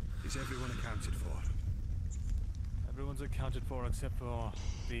 Is everyone accounted for? Everyone's accounted for except for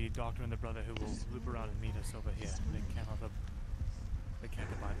the doctor and the brother who will loop around and meet us over here. They can't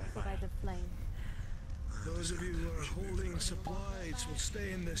abide by fire. By the flame. Those of you who are holding supplies will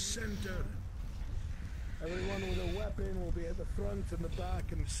stay in the center. Everyone with a weapon will be at the front and the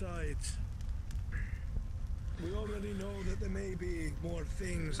back and the sides. We already know that there may be more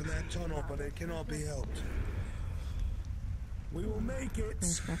things in that tunnel, but it cannot be helped. We will make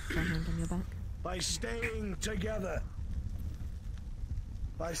it by staying together.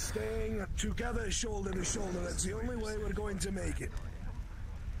 By staying together shoulder to shoulder. That's the only way we're going to make it.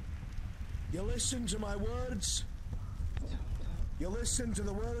 You listen to my words. You listen to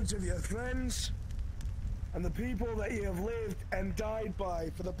the words of your friends and the people that you have lived and died by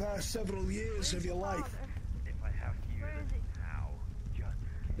for the past several years of your life. If I have to use it, how?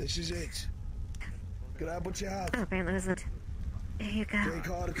 This is it. Grab what you have. Okay, listen. Here you go. Take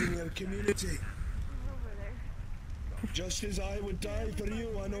heart in your community. Just as I would die for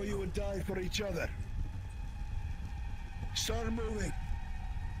you, I know you would die for each other. Start moving.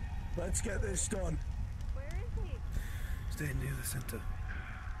 Let's get this done. Where is he? Stay near the center.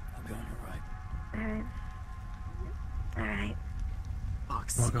 I'll be on your right. Alright.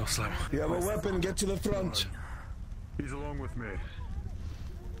 We'll go slow. You have a weapon, get to the front. He's along with me.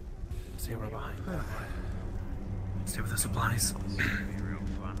 Stay right behind. Stay with the supplies. Real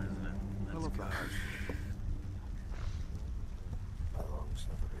fun, isn't it? Let's go.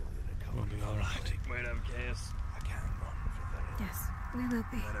 On the Alright. Wait up, Chaos. I can't run for very long. Yes, we will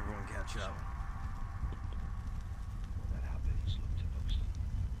be. Let everyone catch up.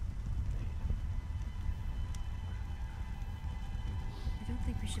 I don't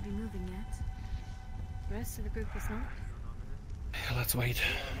think we should be moving yet. The rest of the group is not. Yeah, let's wait.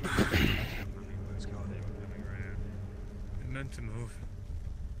 Let's go. It meant to move.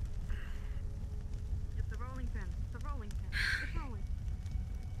 Get the rolling pin. The rolling pin. It's rolling.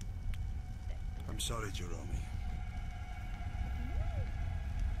 I'm sorry, Jerome.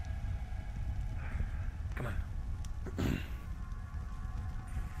 Come on.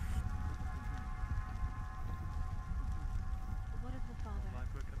 What of the father?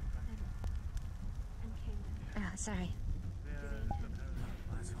 And Canaan? Ah, sorry.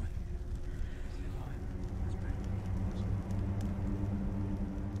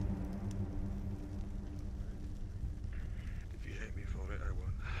 If you hate me for it, I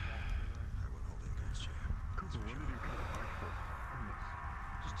won't hold it against you. So when did you come back from?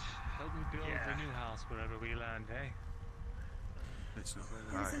 Just help me build a new house wherever we land, eh? It's not.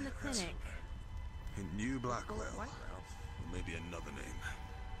 Who's in the clinic? In New Blackwell. Or maybe another name.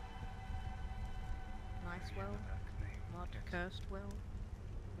 Nice well. Not cursed well.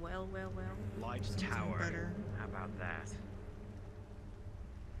 Well. Light Something tower. better. How about that?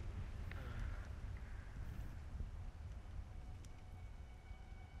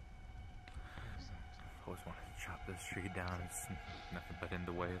 Always wanted to chop this tree down. It's nothing but in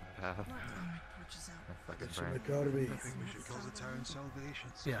the way of the path. Mr. McCord, I think we should call the town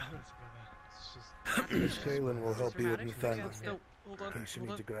Salvation. Yeah. Miss Kaylin will help you with Nathaniel. In case you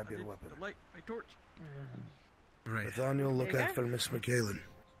need to grab your weapon. Light my torch. Right. Nathaniel, look after Miss McCaylin.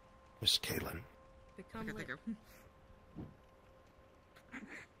 Miss Kaylin. Become lit.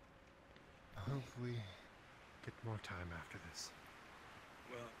 Hopefully, get more time after this.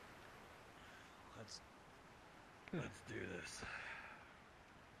 Well, let's do this.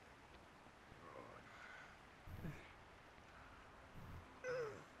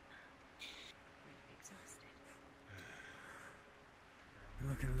 You're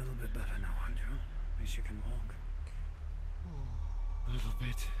looking a little bit better now, aren't you? At least you can walk. A little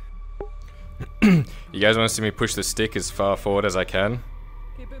bit. You guys want to see me push the stick as far forward as I can?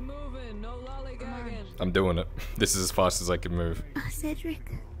 Keep it moving, no lollygagging. I'm doing it. This is as fast as I can move.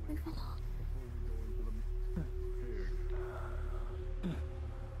 Cedric, move along.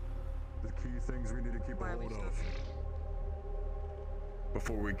 The key things we need to keep a hold of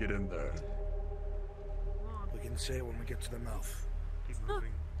before we get in there. We can say it when we get to the mouth. Keep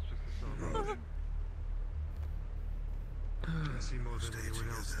moving. Right. I see more than anyone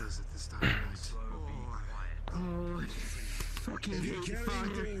else does at this time of night. Oh, I fucking If you're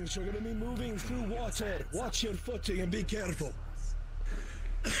carrying things, you're gonna be moving through water. Watch your footing and be careful.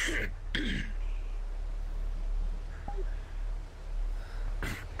 Alright.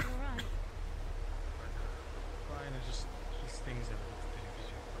 Fine, it's just these things that look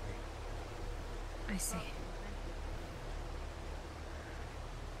beneficial for me. I see.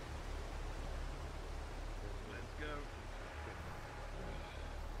 Let's go.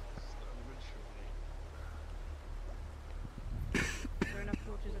 Is there enough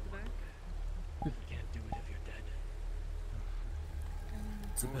torches at the back? You can't do it if you're dead.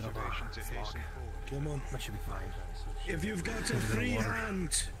 It's a bit of a fog. Come on. That should be fine. If you've got a free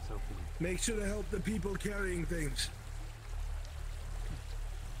hand, make sure to help the people carrying things.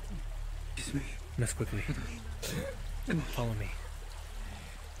 Excuse me. Miss quickly. Follow me.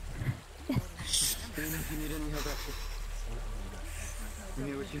 If you need any help, actually. I'm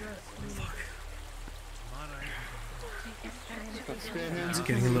here with you. It's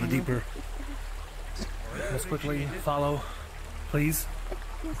getting a little deeper. Miss quickly. Follow. Please.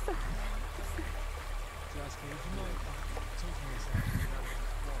 Yes, sir.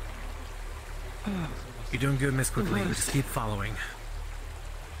 You're doing good, Miss Quickly. Just keep following.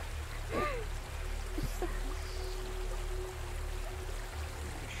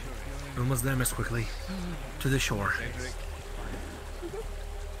 Almost there, Miss Quickly. To the shore.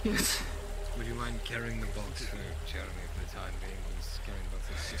 Yes. Would you mind carrying the box for Jeremy for the time being? He's carrying both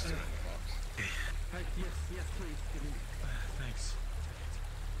his sister and the box. Yes, please. Thanks.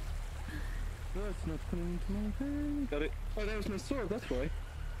 No, it's not coming into my hand. Got it. Oh, that was my sword, that's why.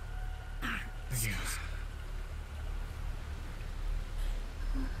 Thank you.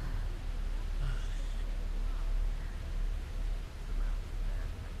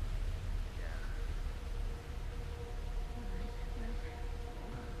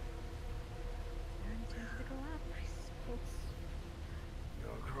 Go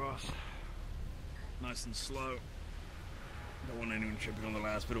across. Nice and slow. don't want anyone tripping on the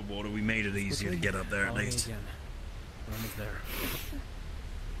last bit of water. We made it easier to get up there at least. Again. We're almost there.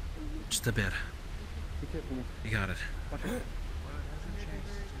 Just a bit. Be careful. You got it. Watch it. You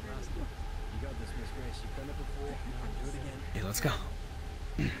got this, Miss Grace. You've done it before. You can do it again. Hey, let's go.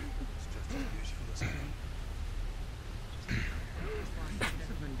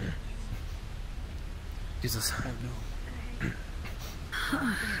 Jesus.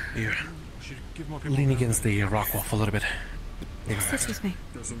 Here. Lean against the rock wall for a little bit. Excuse me.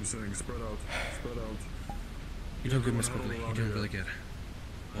 That's what I'm saying. Spread out. Spread out. You're doing good, Miss Quigley. You're doing really good.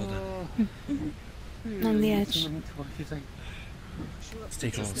 Well done. On the edge.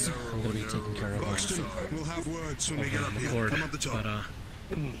 Stay close. I'm gonna be taking care of Buxton, we'll have words when we get up here. McCord, Come up the top.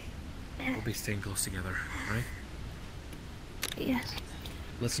 but we'll be staying close together, right? Yes.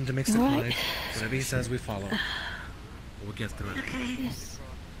 Listen to Mixed All Clyde. right. Whatever he says, we follow. We'll get through it. Okay. Yes.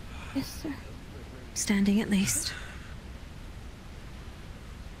 Yes, sir. Standing at least.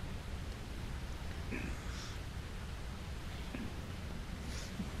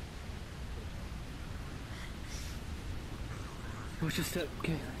 Watch your step,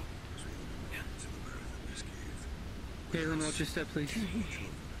 okay? Galen, watch your step, please.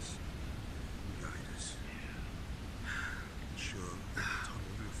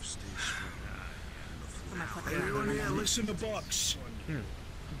 Everyone here, listen to Bucks.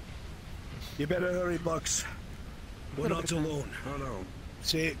 You better hurry, Bucks. We're not alone. Oh no.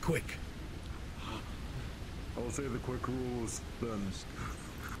 Say it quick. I'll say the quick rules then.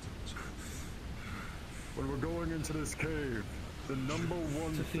 When we're going into this cave, the number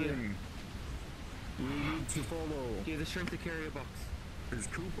one thing we need to follow You have the strength to carry a box. is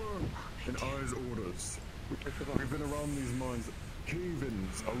Cooper and I's orders. We've been around these mines,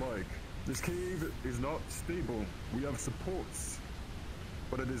 cave-ins alike. This cave is not stable. We have supports,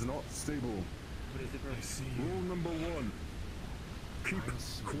 but it is not stable. What is it, bro? Rule number one, keep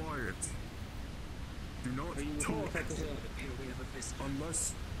quiet. Do not talk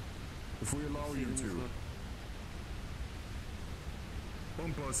unless if we allow you to.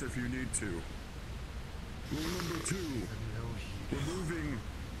 Bump us if you need to. Rule number two, we're moving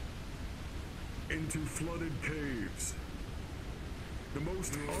into flooded caves. The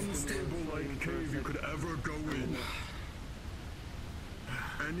most unstable like cave you could ever go in.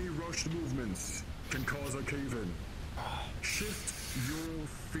 Any rushed movements can cause a cave-in. Shift your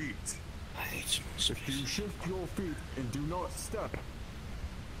feet. If you shift your feet and do not step,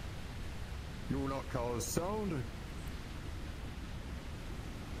 you will not cause sound,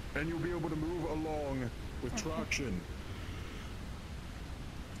 and you'll be able to move along with traction.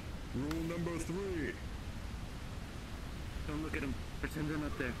 Rule number three. Don't look at him. Pretend they're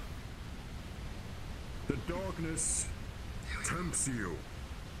not there. The darkness tempts you.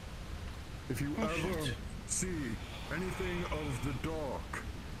 If you ever see anything of the dark,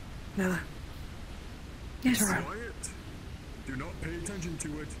 Noah. Yes, sir. quiet. Do not pay attention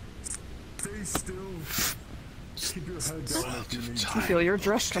to it. Stay still. Keep your head down if you need to. I feel your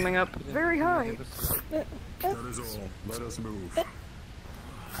dress coming up very high. That is all. Let us move.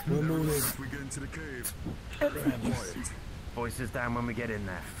 We're moving. If we get into the cave, quiet. Voices down when we get in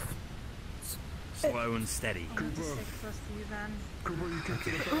there. Slow and steady. I'm going to stick close to you then. Cooper, you keep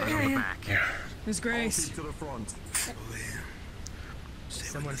to the front. Back. Miss I'll Grace. keep to the front.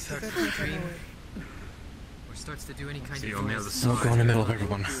 Someone starts to dream or starts to do any kind See of on the other noise, side. We'll go in the middle of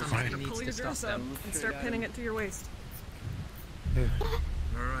everyone. somebody Right. needs Pull to your stop dress up them. and start pinning it to your waist.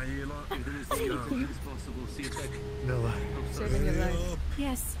 Alright, you lot. As quick as possible. See if I can. Noah. Saving your life.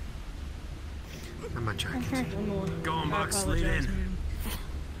 Yes. And my jacket. One more. Go on, I Bucks, lead apologize, in. ma'am.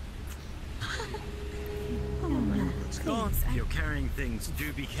 Go on. If you're carrying things,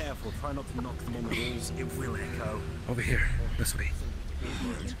 do be careful. Try not to knock them on the walls. It will echo. Over here. This way.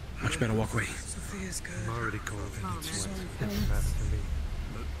 Much better walk away. I'm already cold and it's wet.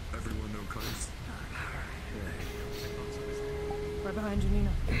 Let everyone know, guys. Right behind you, Nina.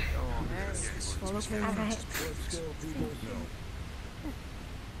 All okay. Alright.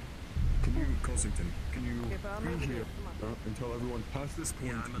 Can you, Cossington, can you Okay, but I'm be not here here. and tell everyone past this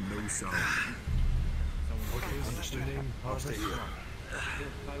point, no sound? Okay, understanding. I'll stay here.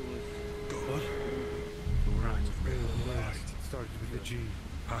 What? Right. Started with the G.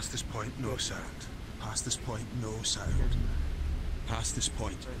 Past this point, no sound. Past this point, no sound. Past this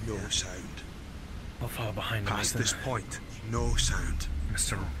point, no sound. We'll follow behind them. Past this point, no sound.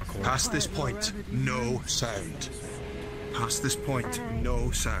 Mr. McCord. Past this point, no sound. Past this point,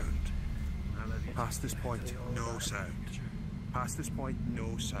 no sound. Past this point, no sound. Past this point,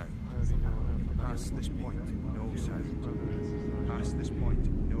 no sound. Past this point, no sound. Past this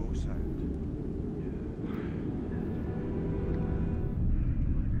point, no sound.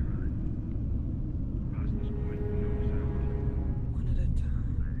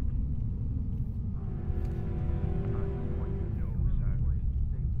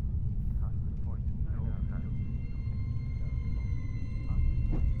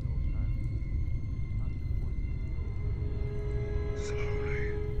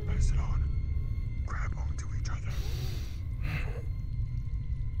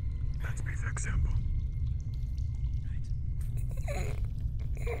 example.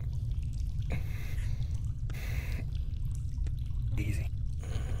 Easy.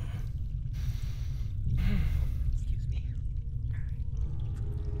 Excuse me.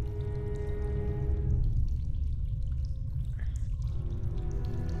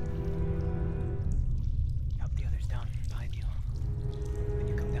 Help the others down behind you. When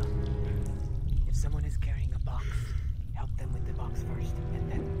you come down. If someone is carrying a box, help them with the box first,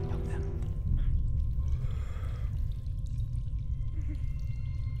 and then help them.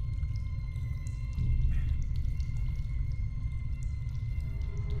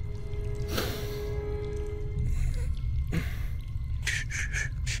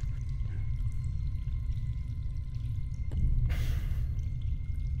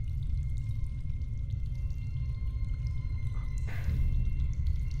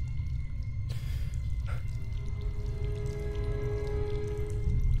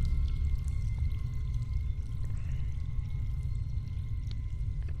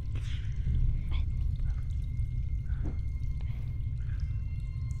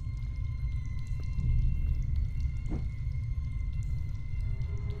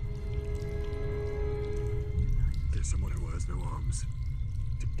 There's someone who has no arms.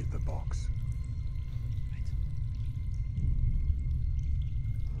 To get the box.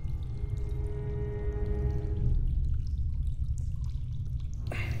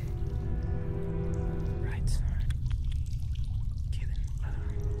 Right. Okay then.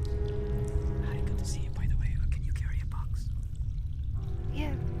 Hi, good to see you, by the way. Can you carry a box?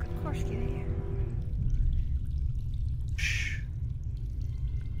 Yeah, of course, get here. Shh.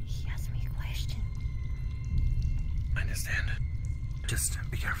 He asked me a question. I understand. Just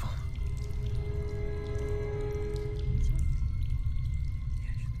be careful.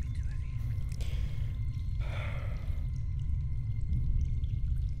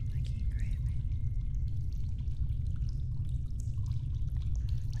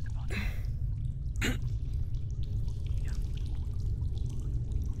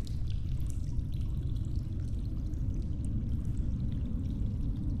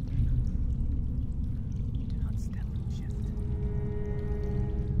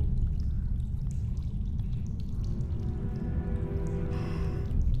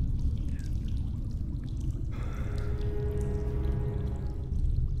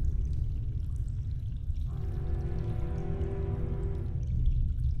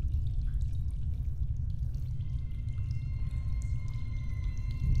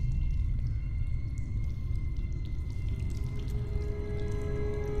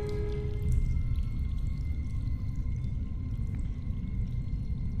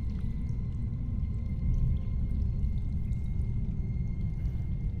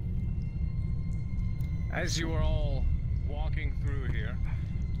 As you are all walking through here,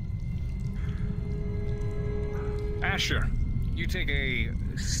 Asher, you take a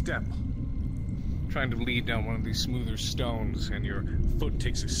step, trying to lead down one of these smoother stones, and your foot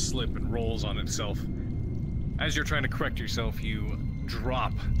takes a slip and rolls on itself. As you're trying to correct yourself, you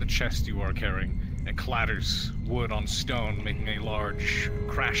drop the chest you are carrying. It clatters wood on stone, making a large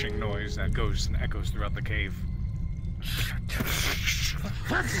crashing noise that goes and echoes throughout the cave.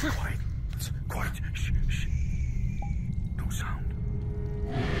 Quiet. Quiet. Shh, shh. No sound.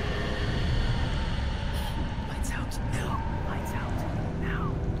 Lights out now. Lights out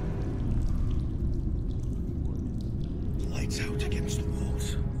now. Lights out against the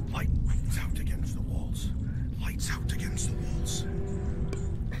walls. Lights out against the walls. Lights out against the walls.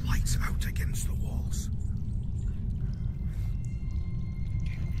 Lights out against the walls.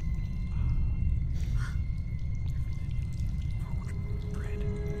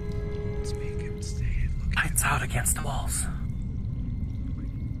 Let's make him stay and look. Lights out against the walls.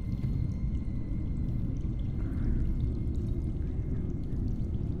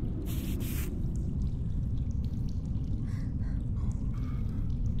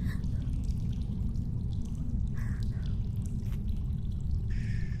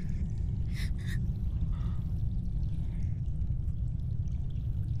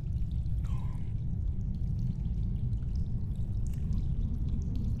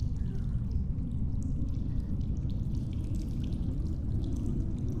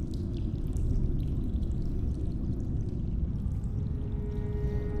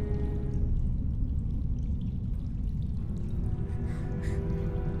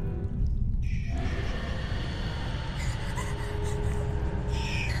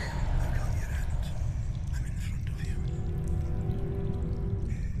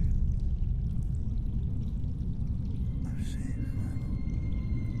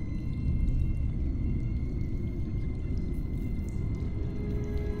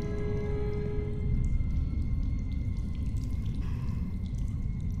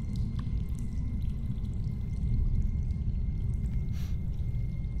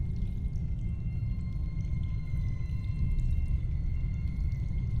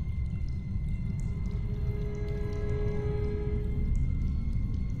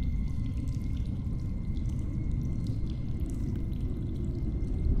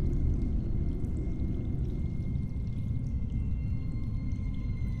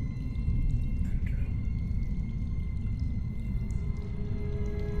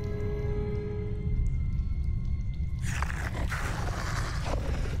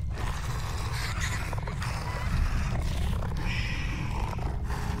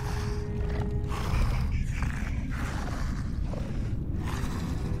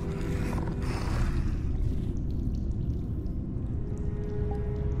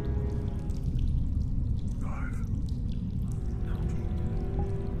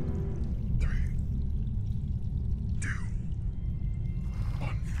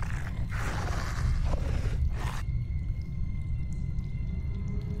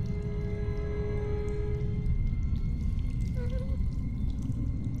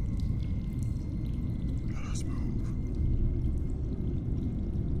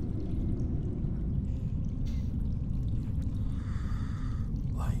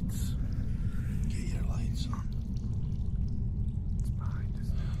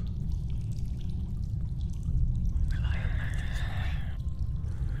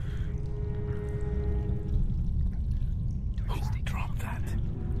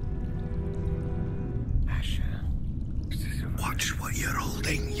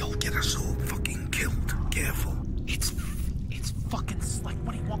 holding, you'll get us all fucking killed. Careful. It's fucking like,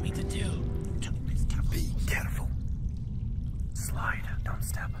 what do you want me to do? Be careful. Slide, don't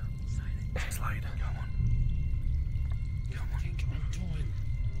step. Slide. Come on. Come on. I'm doing.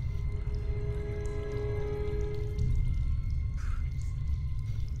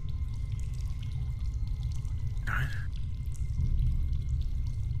 All right.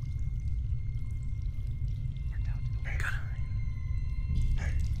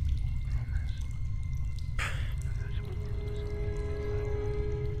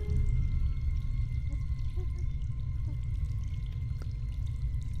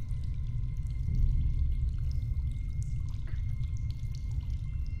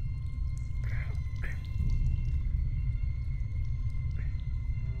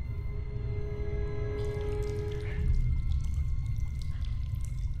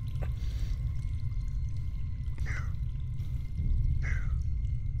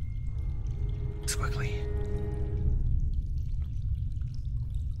 Quickly.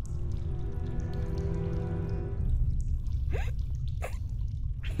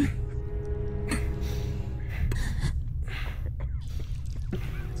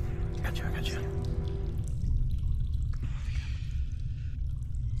 Gotcha.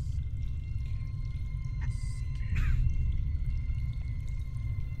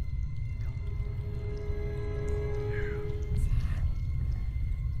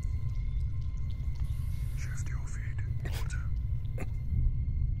 Shift your feet. Water.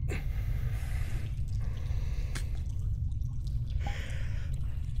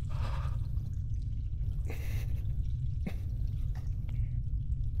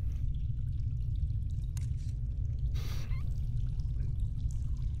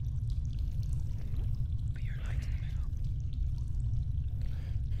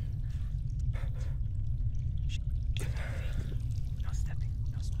 No stepping,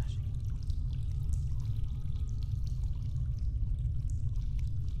 no splashing.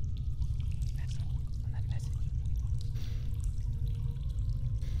 That's all on that message.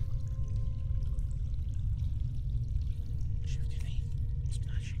 Shift your feet.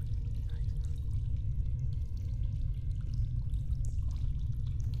 Splashing.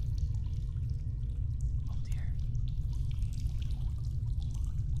 Oh dear.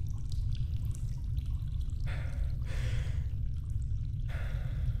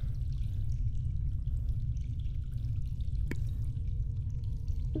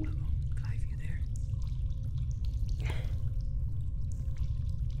 Clive, you there?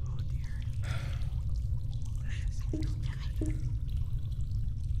 Oh dear.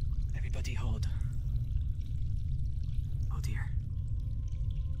 Everybody hold. Oh dear.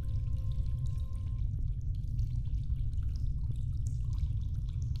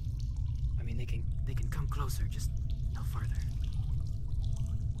 I mean, they can come closer, just no further.